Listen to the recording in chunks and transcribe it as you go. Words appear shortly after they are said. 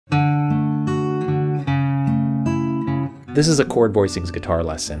This is a chord voicings guitar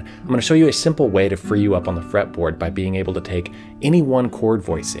lesson. I'm going to show you a simple way to free you up on the fretboard by being able to take any one chord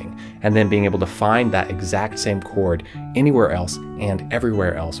voicing and then being able to find that exact same chord anywhere else and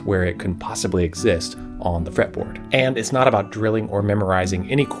everywhere else where it can possibly exist on the fretboard. And it's not about drilling or memorizing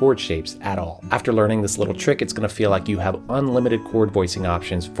any chord shapes at all. After learning this little trick, it's going to feel like you have unlimited chord voicing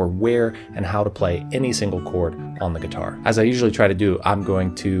options for where and how to play any single chord on the guitar. As I usually try to do, I'm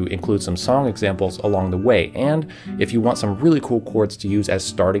going to include some song examples along the way. And if you want some really cool chords to use as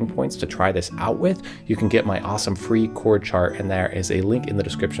starting points to try this out with, you can get my awesome free chord chart, and there is a link in the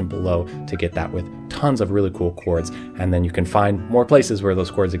description below to get that with tons of really cool chords. And then you can find more places where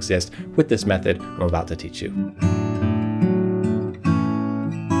those chords exist with this method I'm about to teach you.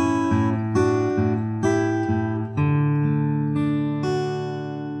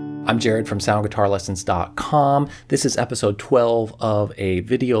 I'm Jared from soundguitarlessons.com. This is episode 12 of a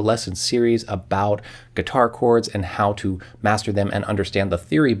video lesson series about guitar chords and how to master them and understand the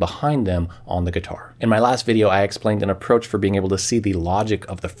theory behind them on the guitar. In my last video, I explained an approach for being able to see the logic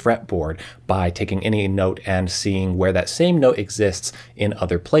of the fretboard by taking any note and seeing where that same note exists in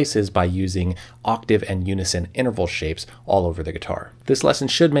other places by using octave and unison interval shapes all over the guitar. This lesson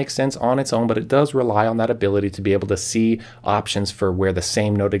should make sense on its own, but it does rely on that ability to be able to see options for where the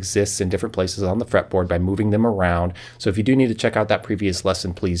same note exists in different places on the fretboard by moving them around. So if you do need to check out that previous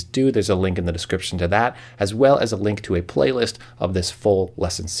lesson, please do. There's a link in the description to that, as well as a link to a playlist of this full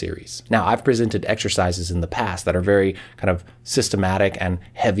lesson series. Now, I've presented exercises in the past that are very kind of systematic and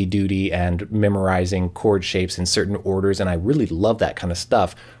heavy duty and memorizing chord shapes in certain orders, and I really love that kind of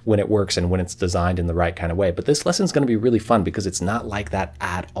stuff when it works and when it's designed in the right kind of way. But this lesson is going to be really fun because it's not like that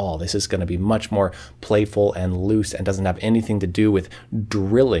at all. This is going to be much more playful and loose and doesn't have anything to do with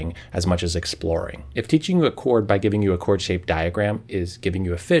drilling as much as exploring. If teaching you a chord by giving you a chord shape diagram is giving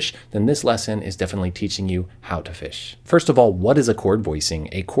you a fish, then this lesson is definitely teaching you how to fish. First of all, what is a chord voicing?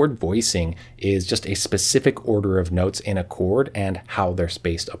 A chord voicing is just a specific order of notes in a chord and how they're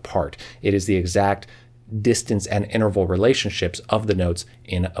spaced apart. It is the exact distance and interval relationships of the notes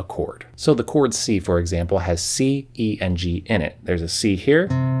in a chord. So the chord C, for example, has C, E, and G in it. There's a C here,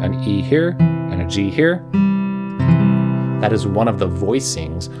 an E here, and a G here. That is one of the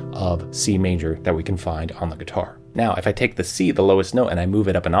voicings of C major that we can find on the guitar. Now, if I take the C, the lowest note, and I move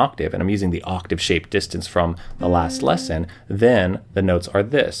it up an octave, and I'm using the octave shape distance from the last lesson, then the notes are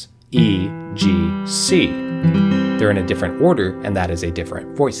this: E, G, C. They're in a different order, and that is a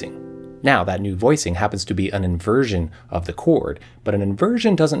different voicing. Now, that new voicing happens to be an inversion of the chord, but an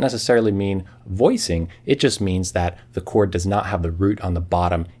inversion doesn't necessarily mean voicing. It just means that the chord does not have the root on the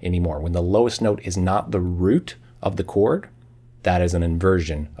bottom anymore. When the lowest note is not the root of the chord, that is an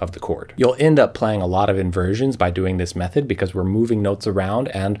inversion of the chord. You'll end up playing a lot of inversions by doing this method because we're moving notes around,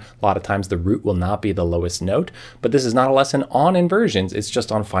 and a lot of times the root will not be the lowest note. But this is not a lesson on inversions, it's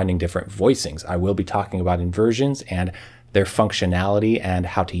just on finding different voicings. I will be talking about inversions and their functionality and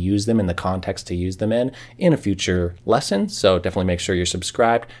how to use them in the context to use them in a future lesson. So definitely make sure you're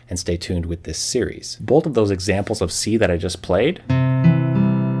subscribed and stay tuned with this series. Both of those examples of C that I just played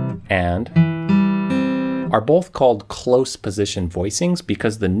and are both called close position voicings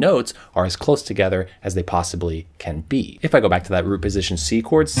because the notes are as close together as they possibly can be. If I go back to that root position C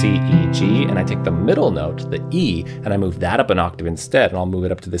chord, C, E, G, and I take the middle note, the E, and I move that up an octave instead, and I'll move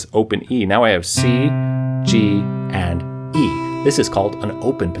it up to this open E. Now I have C, G, and E. This is called an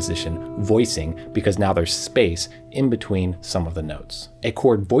open position voicing because now there's space in between some of the notes. A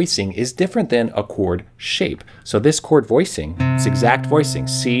chord voicing is different than a chord shape. So this chord voicing, this exact voicing,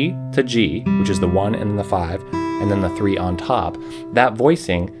 C to G, which is the 1 and the 5, and then the 3 on top, that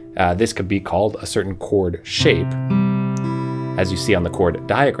voicing, this could be called a certain chord shape. As you see on the chord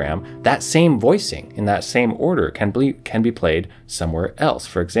diagram, that same voicing in that same order can be played somewhere else.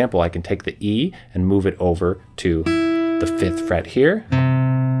 For example, I can take the E and move it over to the 5th fret here.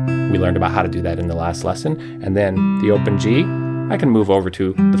 We learned about how to do that in the last lesson. And then the open G, I can move over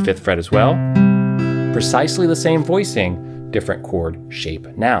to the 5th fret as well. Precisely the same voicing, different chord shape.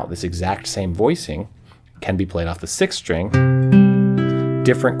 Now, this exact same voicing can be played off the 6th string,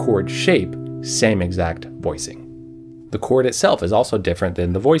 different chord shape, same exact voicing. The chord itself is also different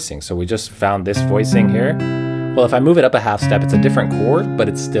than the voicing. So we just found this voicing here. Well, if I move it up a half step, it's a different chord, but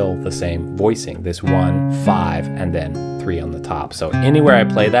it's still the same voicing. This 1, 5, and then 3 on the top. So anywhere I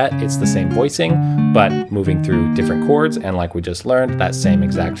play that, it's the same voicing, but moving through different chords. And like we just learned, that same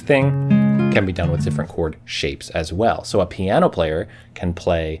exact thing can be done with different chord shapes as well. So a piano player can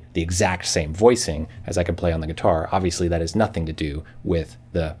play the exact same voicing as I can play on the guitar. Obviously, that has nothing to do with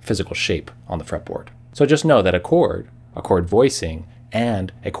the physical shape on the fretboard. So just know that a chord voicing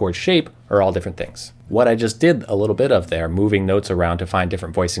and a chord shape are all different things. What I just did a little bit of there, moving notes around to find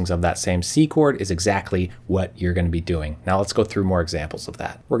different voicings of that same C chord, is exactly what you're going to be doing. Now let's go through more examples of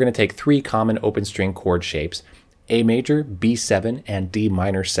that. We're going to take 3 common open string chord shapes, A major, B7, and D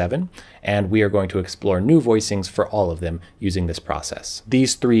minor 7, and we are going to explore new voicings for all of them using this process.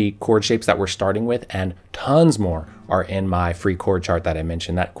 These 3 chord shapes that we're starting with, and tons more, are in my free chord chart that I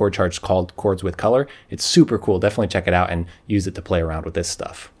mentioned. That chord chart's called Chords with Color. It's super cool. Definitely check it out and use it to play around with this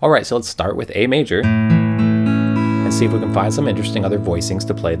stuff. All right, so let's start with A major and see if we can find some interesting other voicings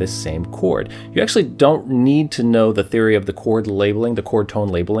to play this same chord. You actually don't need to know the theory of the chord labeling, the chord tone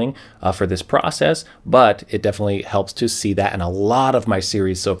labeling for this process, but it definitely helps to see that. And a lot of my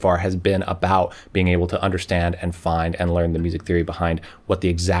series so far has been about being able to understand and find and learn the music theory behind what the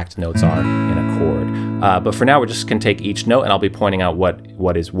exact notes are in a chord. But for now, we're just going to take each note and I'll be pointing out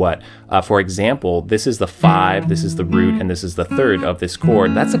what is what. For example, this is the 5, this is the root, and this is the 3rd of this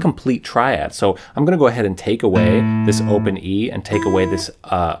chord. That's a complete triad. So I'm going to go ahead and take away this open E and take away this,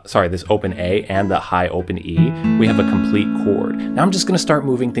 this open A and the high open E. We have a complete chord. Now I'm just going to start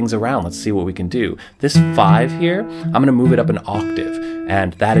moving things around. Let's see what we can do. This 5 here, I'm going to move it up an octave.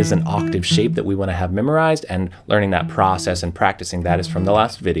 And that is an octave shape that we want to have memorized, and learning that process and practicing that is from the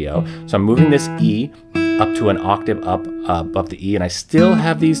last video. So I'm moving this E up to an octave up the E, and I still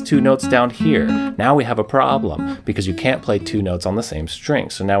have these 2 notes down here. Now we have a problem because you can't play 2 notes on the same string.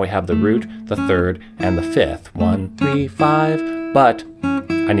 So now we have the root, the 3rd, and the 5th. 1, 3, 5, but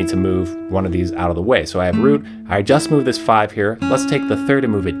I need to move one of these out of the way. So I have root, I just moved this 5 here. Let's take the 3rd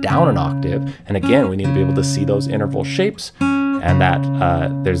and move it down an octave. And again, we need to be able to see those interval shapes, and that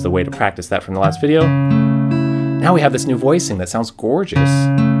there's the way to practice that from the last video. Now we have this new voicing that sounds gorgeous.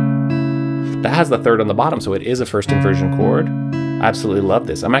 That has the 3rd on the bottom, so it is a first inversion chord. I absolutely love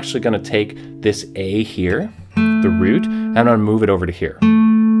this. I'm actually going to take this A here, the root, and I'm going to move it over to here.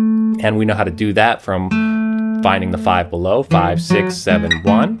 And we know how to do that from finding the 5 below, 5, 6, 7,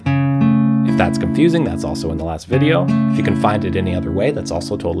 1. If that's confusing, that's also in the last video. If you can find it any other way, that's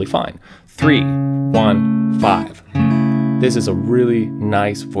also totally fine. 3, 1, 5. This is a really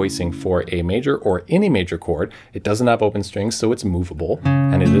nice voicing for A major or any major chord. It doesn't have open strings, so it's movable,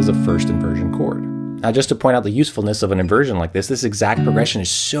 and it is a first inversion chord. Now, just to point out the usefulness of an inversion like this exact progression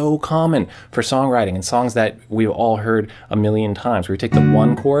is so common for songwriting and songs that we've all heard a million times, where you take the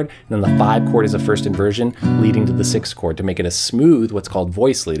 1 chord, and then the 5 chord is a first inversion leading to the 6 chord to make it a smooth, what's called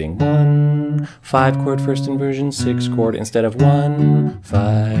voice leading. 1, 5 chord first inversion, 6 chord instead of 1,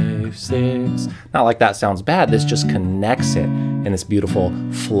 5, 6. Not like that sounds bad, this just connects it in this beautiful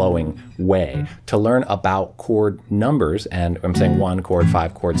flowing way. To learn about chord numbers, and I'm saying 1 chord,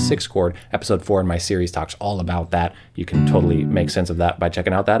 5 chord, 6 chord, episode 4 in my series talks all about that. You can totally make sense of that by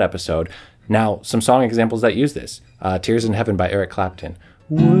checking out that episode. Now, some song examples that use this. Tears in Heaven by Eric Clapton.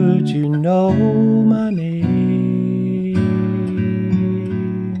 Would you know my name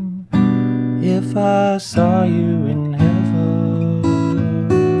if I saw you in heaven?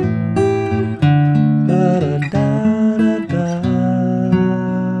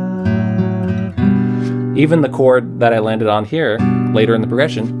 Even the chord that I landed on here, later in the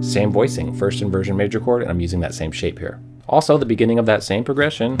progression, same voicing, first inversion major chord, and I'm using that same shape here. Also, the beginning of that same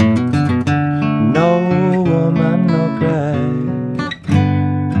progression. No woman, no cry.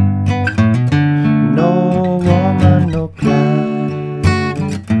 No woman, no cry.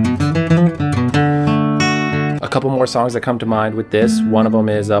 A couple more songs that come to mind with this. One of them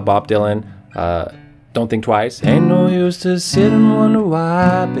is Bob Dylan, Don't Think Twice. Ain't no use to sit and wonder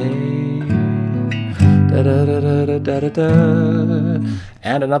why, babe. Da, da, da, da, da, da, da.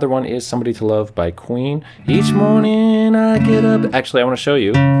 And another one is Somebody to Love by Queen. Each morning I get up. Actually, I want to show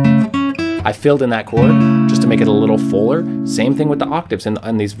you. I filled in that chord just to make it a little fuller. Same thing with the octaves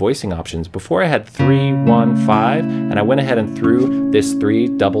and these voicing options. Before I had 3, 1, 5, and I went ahead and threw this 3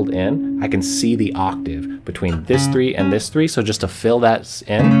 doubled in. I can see the octave between this 3 and this 3. So just to fill that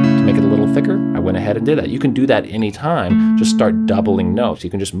in, to make it a little thicker, I went ahead and did that. You can do that anytime. Just start doubling notes. You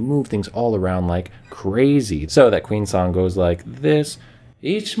can just move things all around like crazy. So that Queen song goes like this.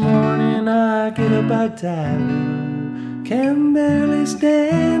 Each morning I get up, I die, can barely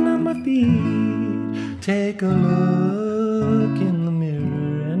stand on my feet. Take a look in the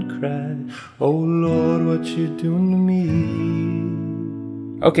mirror and cry, oh Lord, what you doing to me?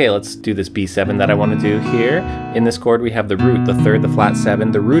 Okay, let's do this B7 that I want to do here. In this chord we have the root, the 3rd, the flat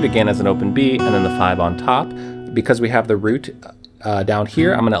 7, the root again as an open B, and then the 5 on top. Because we have the root down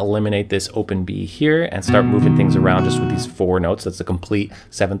here, I'm going to eliminate this open B here and start moving things around just with these 4 notes. That's a complete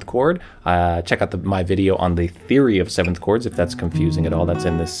 7th chord. Check out my video on the theory of 7th chords if that's confusing at all. That's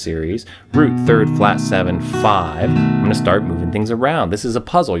in this series. Root, 3rd, flat 7, 5. I'm going to start moving things around. This is a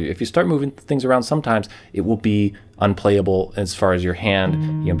puzzle. If you start moving things around, sometimes it will be unplayable as far as your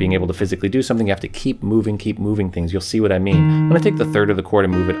hand, being able to physically do something. You have to keep moving things. You'll see what I mean. I'm going to take the 3rd of the chord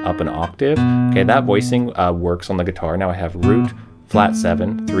and move it up an octave. Okay, that voicing works on the guitar. Now I have root, flat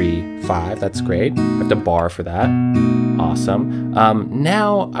 7, 3, 5. That's great. I have to bar for that. Awesome.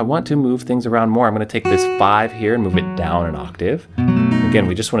 Now I want to move things around more. I'm going to take this 5 here and move it down an octave. Again,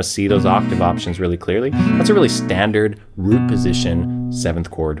 we just want to see those octave options really clearly. That's a really standard root position 7th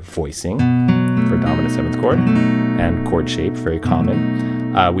chord voicing for a dominant 7th chord, and chord shape, very common.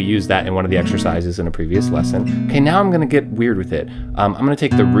 We used that in one of the exercises in a previous lesson. Okay, now I'm going to get weird with it. I'm going to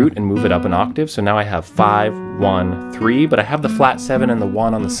take the root and move it up an octave. So now I have 5, 1, 3, but I have the flat 7 and the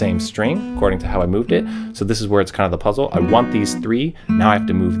 1 on the same string, according to how I moved it. So this is where it's kind of the puzzle. I want these 3. Now I have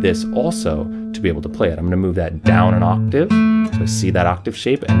to move this also to be able to play it. I'm going to move that down an octave. So I see that octave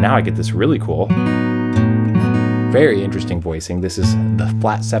shape, and now I get this really cool, very interesting voicing. This is the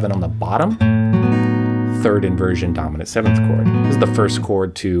flat 7 on the bottom, 3rd inversion dominant 7th chord. This is the first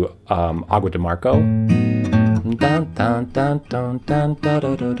chord to Agua de Marco.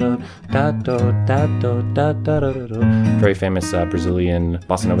 Very famous Brazilian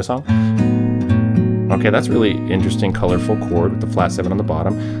bossa nova song. Okay, that's really interesting, colorful chord with the flat 7 on the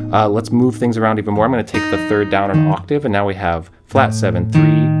bottom. Let's move things around even more. I'm going to take the 3rd down an octave, and now we have flat 7,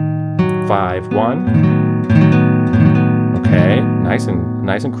 3, 5, 1. Okay, nice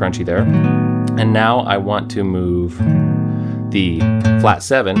and crunchy there. And now I want to move the flat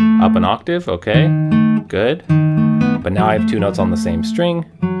 7 up an octave. Okay, good. But now I have 2 notes on the same string,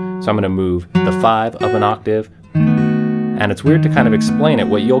 so I'm going to move the 5 up an octave. And it's weird to kind of explain it.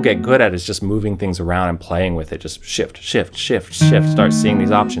 What you'll get good at is just moving things around and playing with it. Just shift, shift, shift, shift. Start seeing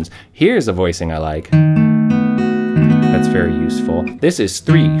these options. Here's a voicing I like. That's very useful. This is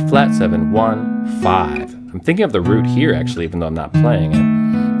 3, flat 7, 1, 5. I'm thinking of the root here, actually, even though I'm not playing it.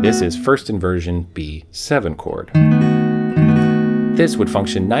 This is 1st inversion B7 chord. This would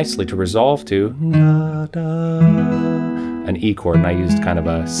function nicely to resolve to an E chord, and I used kind of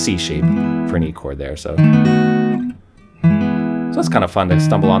a C shape for an E chord there. So it's kind of fun to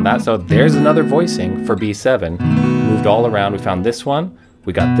stumble on that. So there's another voicing for B7. Moved all around. We found this one.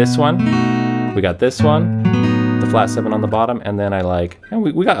 We got this one. We got this one. The flat 7 on the bottom, and then and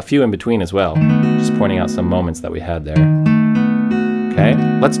we got a few in between as well. Just pointing out some moments that we had there. Okay,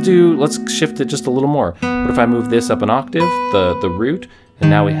 let's shift it just a little more. What if I move this up an octave, the root, and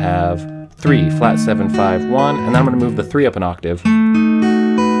now we have 3, flat 7, 5, 1, and then I'm going to move the 3 up an octave.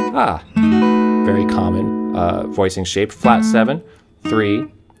 Very common voicing shape. Flat 7, 3,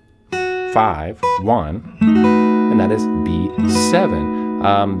 5, 1, and that is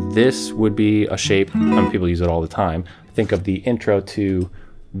B7. This would be a shape, people use it all the time. Think of the intro to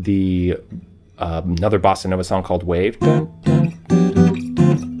the another bossa nova song called Wave. Dun, dun, dun, dun,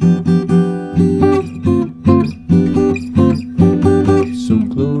 dun. So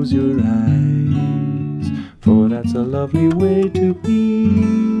close your eyes, for that's a lovely way to be.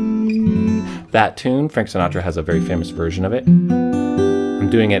 That tune, Frank Sinatra has a very famous version of it. I'm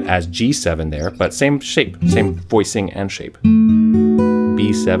doing it as G7 there, but same shape, same voicing and shape.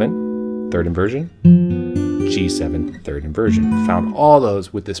 B7, 3rd inversion, G7, 3rd inversion. Found all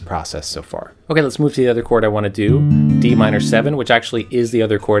those with this process so far. Okay, let's move to the other chord I want to do, D minor 7, which actually is the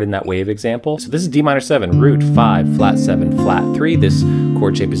other chord in that wave example. So this is D minor 7, root 5, flat 7, flat 3. This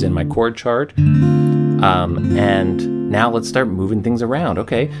chord shape is in my chord chart. And now let's start moving things around.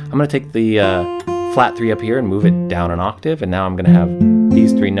 Okay, I'm going to take the flat 3 up here and move it down an octave, and now I'm going to have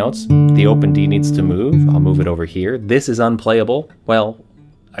these 3 notes. The open D needs to move. I'll move it over here. This is unplayable. Well,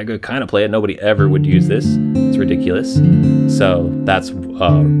 I could kind of play it. Nobody ever would use this. It's ridiculous. So that's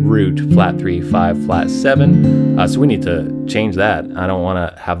root, flat 3, 5, flat 7. So we need to change that. I don't want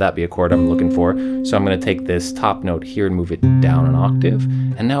to have that be a chord I'm looking for. So I'm going to take this top note here and move it down an octave.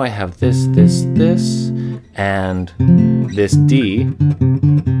 And now I have this, this, this, and this D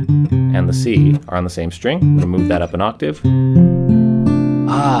and the C are on the same string. I'm going to move that up an octave.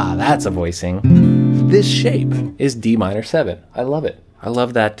 That's a voicing. This shape is D minor 7. I love it. I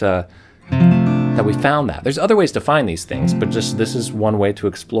love that that we found that. There's other ways to find these things, but just this is one way to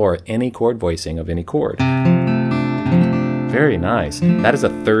explore any chord voicing of any chord. Very nice. That is a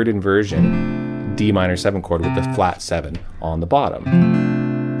 3rd inversion D minor 7 chord with the flat 7 on the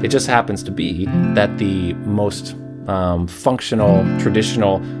bottom. It just happens to be that the most functional,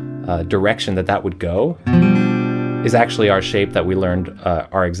 traditional direction that would go is actually our shape that we learned,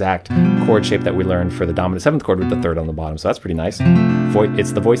 our exact chord shape that we learned for the dominant 7th chord with the 3rd on the bottom. So that's pretty nice.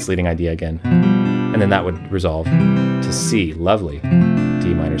 It's the voice leading idea again. And then that would resolve to C. Lovely.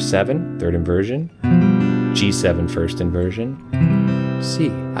 D minor 7, 3rd inversion. G7, 1st inversion. C.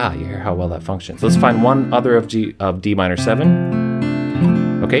 Ah, you hear how well that functions. Let's find one other of D minor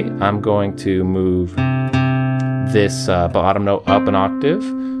 7. Okay, I'm going to move this bottom note up an octave.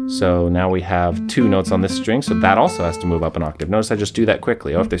 So now we have 2 notes on this string, so that also has to move up an octave. Notice I just do that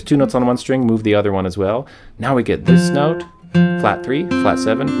quickly. Oh, if there's 2 notes on one string, move the other one as well. Now we get this note, flat 3, flat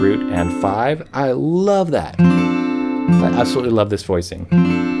 7, root, and 5. I love that. I absolutely love this voicing.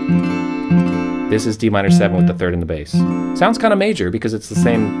 This is D minor 7 with the 3rd in the bass. Sounds kind of major because it's the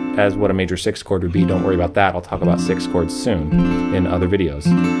same as what a major 6 chord would be. Don't worry about that. I'll talk about 6 chords soon in other videos.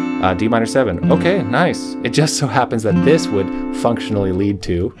 D minor 7. Okay, nice. It just so happens that this would functionally lead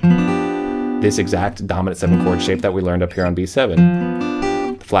to this exact dominant 7 chord shape that we learned up here on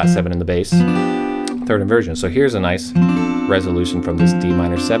B7. The flat 7 in the bass, 3rd inversion. So here's a nice resolution from this D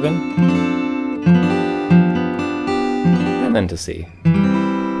minor 7. And then to C.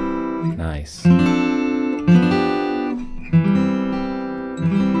 Nice.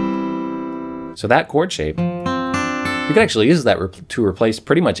 So that chord shape, you can actually use that to replace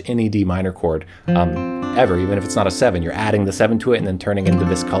pretty much any D minor chord ever, even if it's not a 7. You're adding the 7 to it and then turning into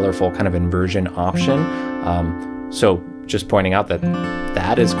this colorful kind of inversion option. So just pointing out that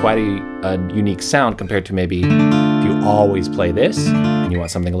that is quite a unique sound compared to maybe if you always play this and you want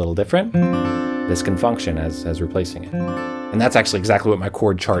something a little different, this can function as replacing it. And that's actually exactly what my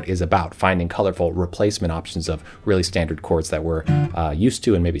chord chart is about, finding colorful replacement options of really standard chords that we're used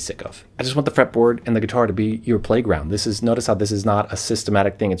to and maybe sick of. I just want the fretboard and the guitar to be your playground. Notice how this is not a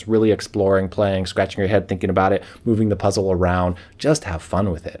systematic thing. It's really exploring, playing, scratching your head, thinking about it, moving the puzzle around. Just have fun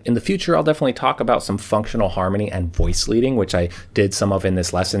with it. In the future, I'll definitely talk about some functional harmony and voice leading, which I did some of in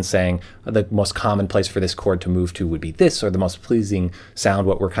this lesson, saying the most common place for this chord to move to would be this, or the most pleasing sound,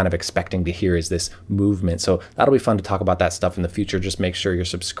 what we're kind of expecting to hear is this movement. So that'll be fun to talk about that stuff in the future. Just make sure you're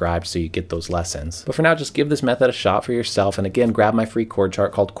subscribed so you get those lessons. But for now, just give this method a shot for yourself. And again, grab my free chord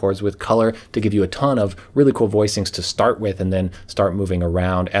chart called Chords with Color to give you a ton of really cool voicings to start with and then start moving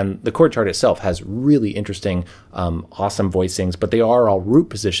around. And the chord chart itself has really interesting, awesome voicings, but they are all root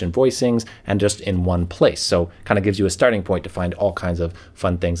position voicings and just in one place. So kind of gives you a starting point to find all kinds of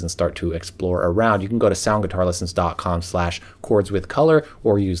fun things and start to explore around. You can go to soundguitarlessons.com/chordswithcolor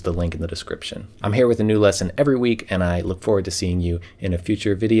or use the link in the description. I'm here with a new lesson every week, and I look forward to seeing you in a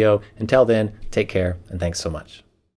future video. Until then, take care and thanks so much.